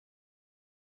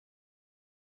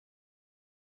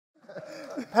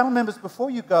Panel members, before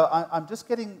you go, I'm just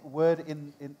getting word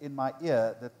in my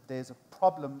ear that there's a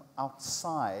problem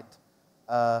outside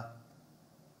the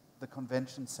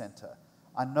convention center.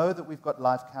 I know that we've got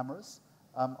live cameras.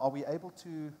 Are we able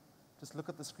to just look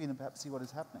at the screen and perhaps see what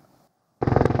is happening?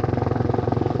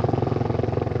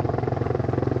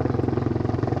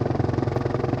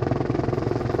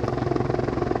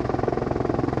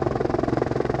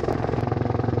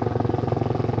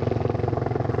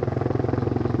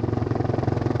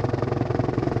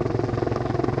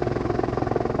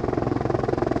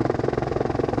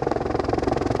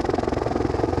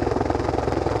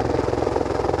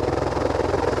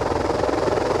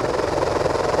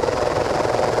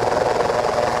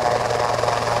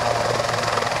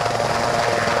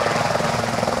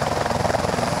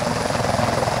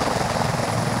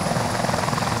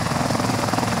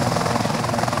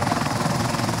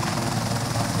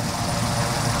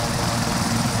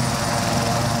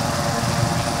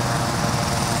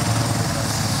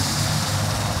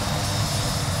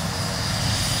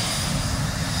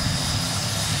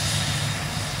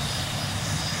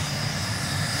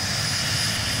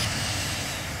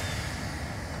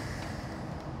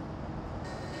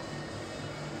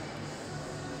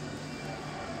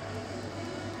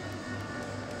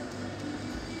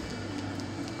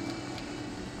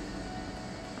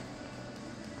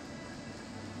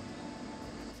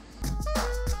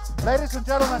 Ladies and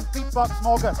gentlemen, Beatbox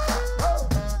Morgan.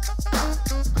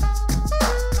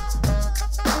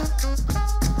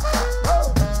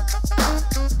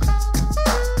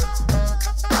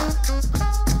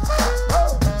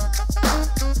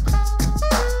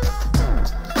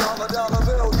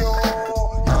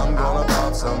 I'm gonna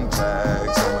pop some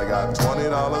tags. Only got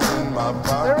 $20 in my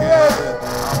pocket.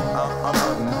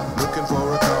 I'm looking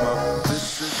for a come up.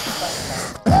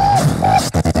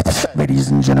 Ladies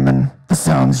and gentlemen, the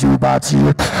sounds you're about to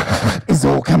hear is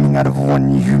all coming out of one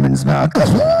human's mouth.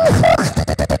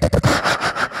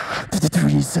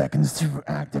 3 seconds to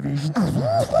activation.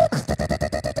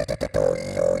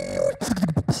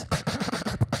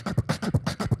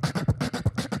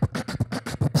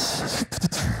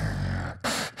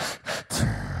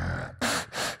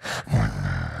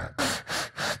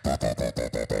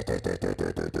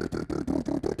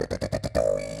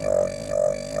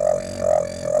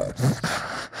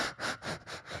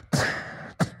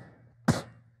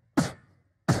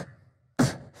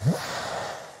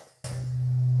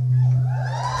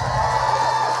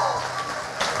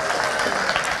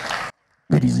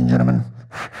 Ladies and gentlemen,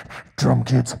 drum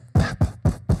kids.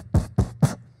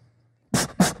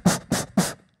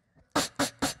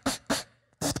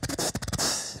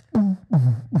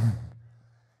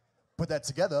 Put that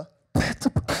together.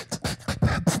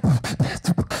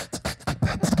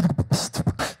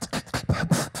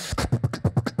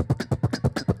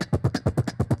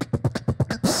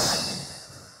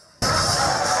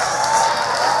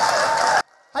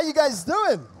 How you guys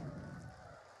doing?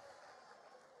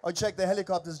 Oh, check, the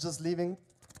helicopter's just leaving.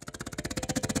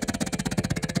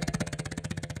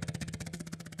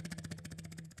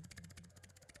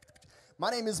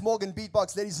 My name is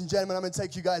MorganBeatbox, ladies and gentlemen. I'm going to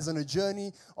take you guys on a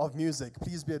journey of music.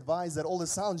 Please be advised that all the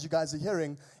sounds you guys are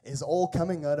hearing is all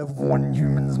coming out of One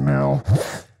human's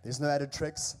mouth. There's no added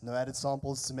tricks, no added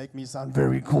samples to make me sound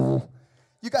Very cool.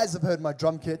 You guys have heard my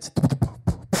drum kit.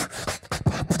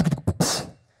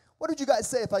 What would you guys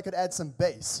say if I could add some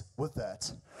bass with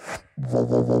that?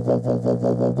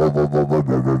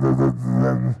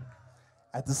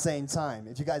 At the same time,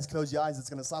 if you guys close your eyes, it's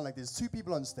going to sound like there's 2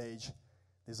 people on stage.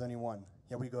 There's only one.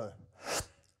 Here we go.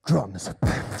 Drums.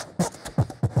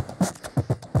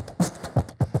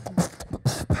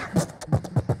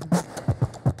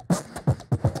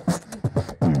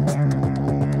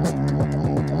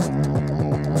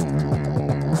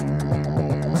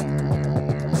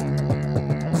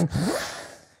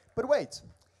 But wait,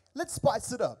 let's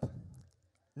spice it up.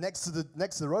 Next to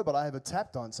the robot, I have a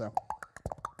tap dancer.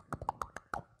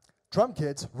 Drum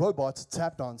kit, robot,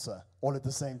 tap dancer, all at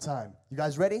the same time. You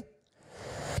guys ready?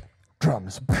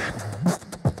 Drums.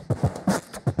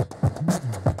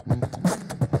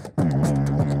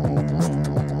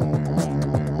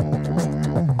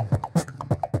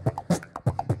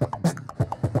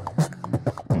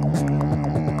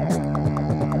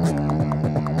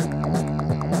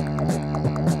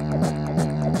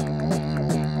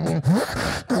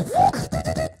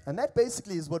 And that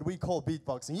basically is what we call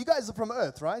beatboxing. You guys are from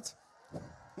Earth, right?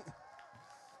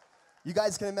 You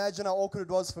guys can imagine how awkward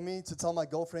it was for me to tell my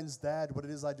girlfriend's dad what it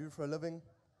is I do for a living.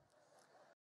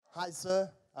 Hi,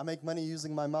 sir. I make money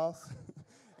using my mouth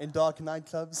in dark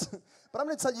nightclubs. But I'm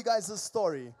going to tell you guys this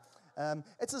story.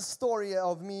 It's a story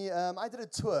of me. I did a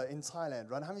tour in Thailand,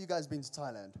 right? How many of you guys been to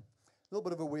Thailand? A little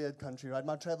bit of a weird country, right?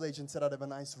 My travel agent said I'd have a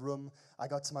nice room. I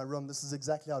got to my room. This is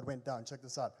exactly how it went down. Check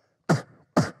this out. I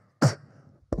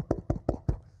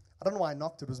don't know why I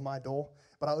knocked. It was my door,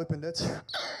 but I opened it.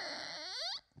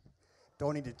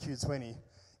 Door needed Q20.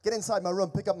 Get inside my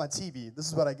room, pick up my TV. This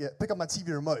is what I get. Pick up my TV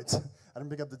remote. I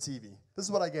didn't pick up the TV. This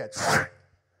is what I get.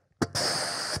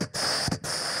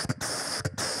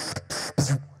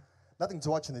 Nothing to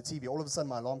watch on the TV. All of a sudden,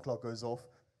 my alarm clock goes off.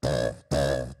 Now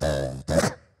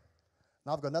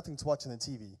I've got nothing to watch on the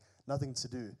TV, nothing to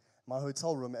do. My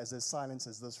hotel room is as silent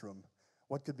as this room.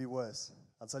 What could be worse?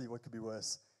 I'll tell you what could be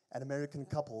worse. An American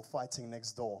couple fighting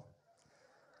next door.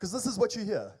 Because this is what you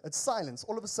hear. It's silence.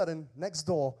 All of a sudden, next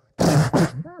door.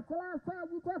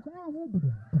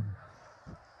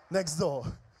 Next door.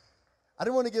 I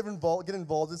didn't want to get involved.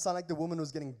 It sounded like the woman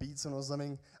was getting beaten or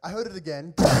something. I heard it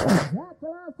again. I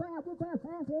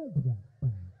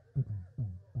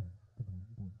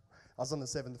was on the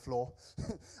 7th floor.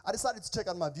 I decided to check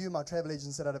out my view. My travel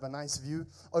agent said I'd have a nice view.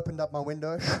 Opened up my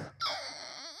window.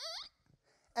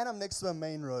 And I'm next to a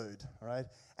main road, all right?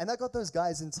 And I got those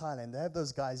guys in Thailand. They have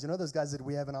those guys, you know those guys that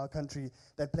we have in our country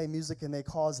that play music in their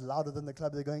cars louder than the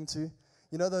club they're going to?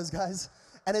 You know those guys?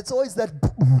 And it's always that...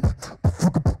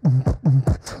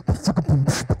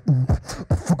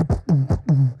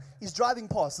 He's driving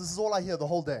past. This is all I hear the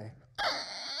whole day.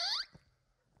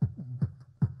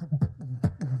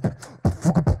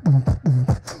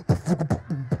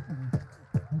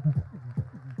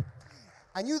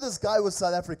 I knew this guy was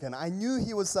South African. I knew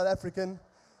he was South African.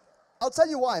 I'll tell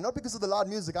you why. Not because of the loud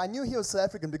music. I knew he was South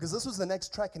African because this was the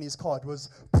next track in his car. It was...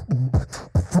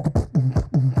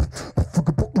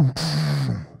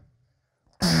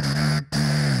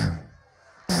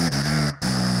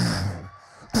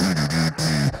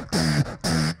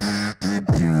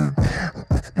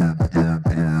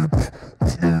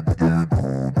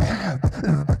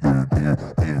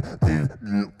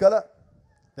 Got it?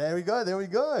 There we go, there we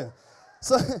go.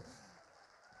 So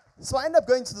I end up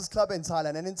going to this club in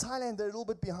Thailand, and in Thailand, they're a little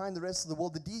bit behind the rest of the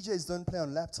world. The DJs don't play on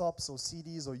laptops or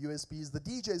CDs or USBs. The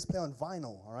DJs play on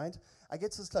vinyl, all right? I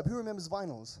get to this club. Who remembers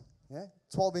vinyls? Yeah?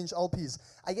 12-inch LPs.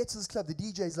 I get to this club. The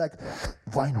DJ's like,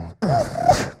 vinyl.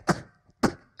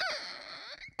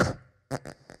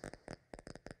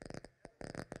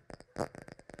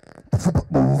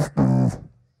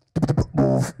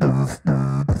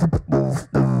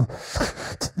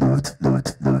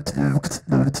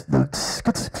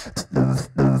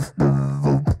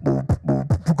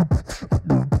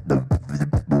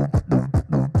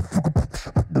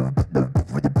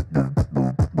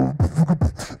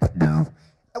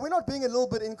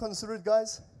 Inconsiderate,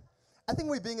 guys? I think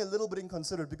we're being a little bit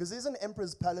inconsiderate because there's an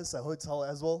Emperor's Palace, a hotel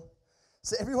as well.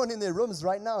 So everyone in their rooms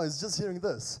right now is just hearing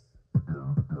this.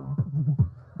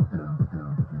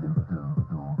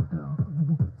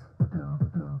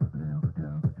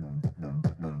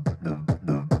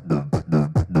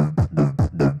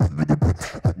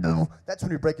 That's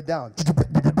when we break it down.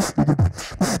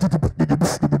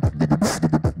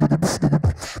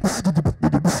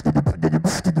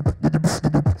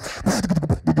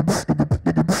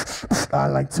 I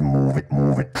like to move it,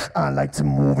 move it. I like to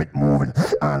move it, move it.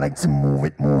 I like to move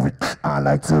it, move it. I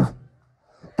like to.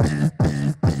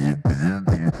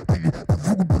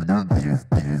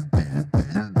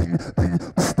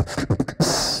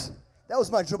 That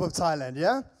was my trip of Thailand,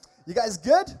 yeah? You guys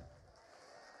good?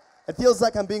 It feels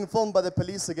like I'm being filmed by the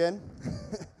police again.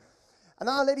 And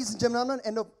now, ladies and gentlemen,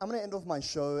 I'm going to end off my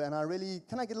show, and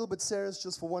can I get a little bit serious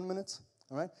just for 1 minute?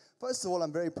 All right? First of all,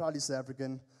 I'm very proudly South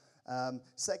African.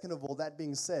 Second of all, that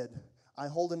being said, I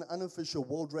hold an unofficial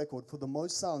world record for the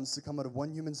most sounds to come out of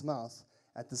one human's mouth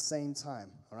at the same time,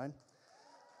 all right?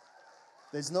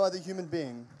 There's no other human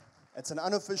being. It's an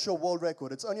unofficial world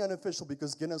record. It's only unofficial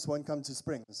because Guinness won't come to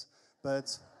Springs.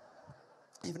 But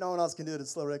if no one else can do it,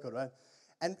 it's still a record, right?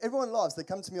 And everyone laughs. They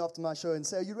come to me after my show and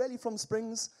say, are you really from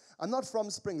Springs? I'm not from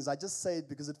Springs. I just say it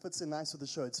because it fits in nice with the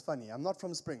show. It's funny. I'm not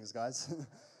from Springs, guys.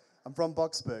 I'm from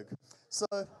Boksburg. So...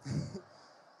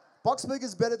 Boksburg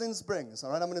is better than Springs,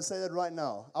 all right? I'm going to say that right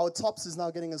now. Our Tops is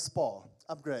now getting a spa.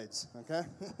 Upgrades, okay?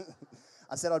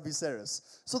 I said I'd be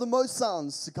serious. So the most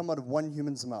sounds to come out of one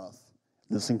human's mouth.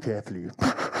 Listen carefully.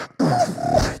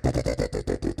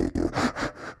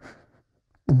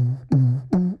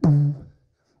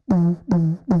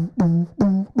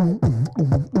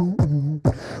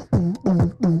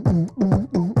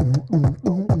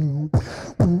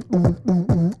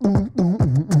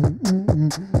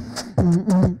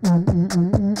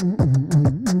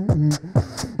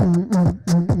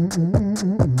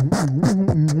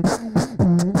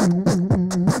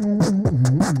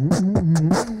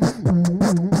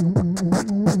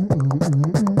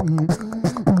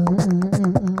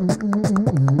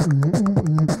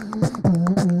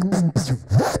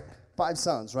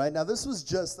 sounds, right? Now, this was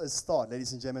just a start,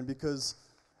 ladies and gentlemen, because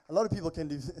a lot of people can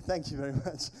do, thank you very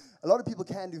much. A lot of people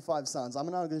can do 5 sounds. I'm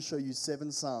now going to show you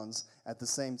 7 sounds at the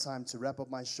same time to wrap up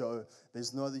my show.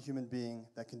 There's no other human being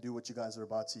that can do what you guys are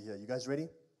about to hear. You guys ready?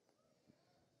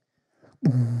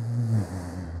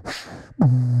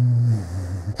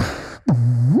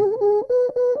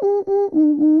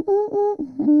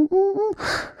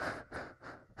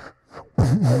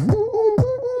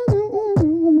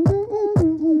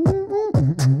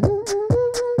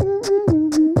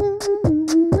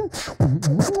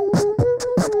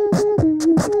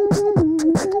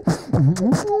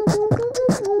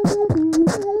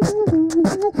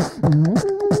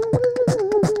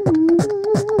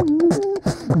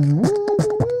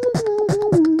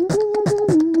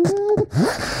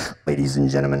 Ladies and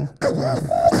gentlemen,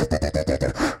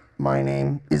 my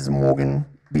name is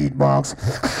MorganBeatbox.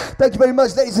 Thank you very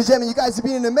much, ladies and gentlemen. You guys have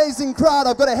been an amazing crowd.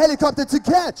 I've got a helicopter to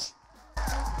catch.